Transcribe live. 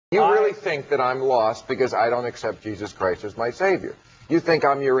You really think that I'm lost because I don't accept Jesus Christ as my Savior. You think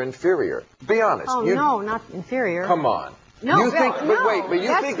I'm your inferior. Be honest. Oh, no, not inferior. Come on. No, you think, no, but wait, but you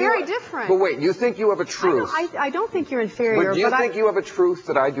that's think very different. But wait, you think you have a truth. I don't think you're inferior. But do you think you have a truth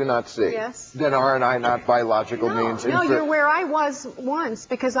that I do not see? Yes. Then aren't I not biological means inferior? No, you're where I was once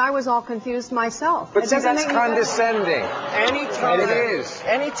because I was all confused myself. But see, that's condescending. Anytime it is.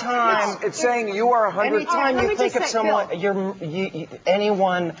 Anytime it's saying you are 100. Anytime you think of someone,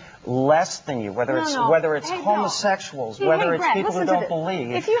 anyone less than you, whether it's homosexuals, whether it's people who don't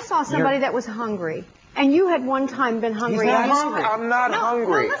believe. If you saw somebody that was hungry, and you had one time been hungry. He's not hungry. I'm not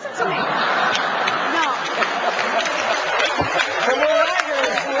hungry. No, listen to me. No,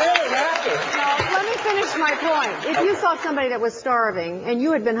 let me finish my point. If you saw somebody that was starving, and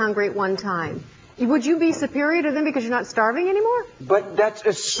you had been hungry at one time, would you be superior to them because you're not starving anymore? But that's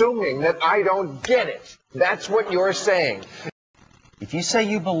assuming that I don't get it. That's what you're saying. If you say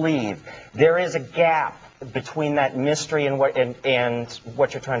you believe, there is a gap between that mystery and what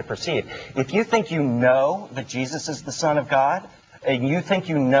you're trying to perceive. If you think you know that Jesus is the Son of God, and you think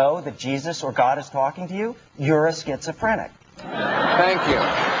you know that Jesus or God is talking to you, you're a schizophrenic. Thank you.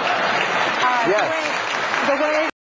 Yes. The way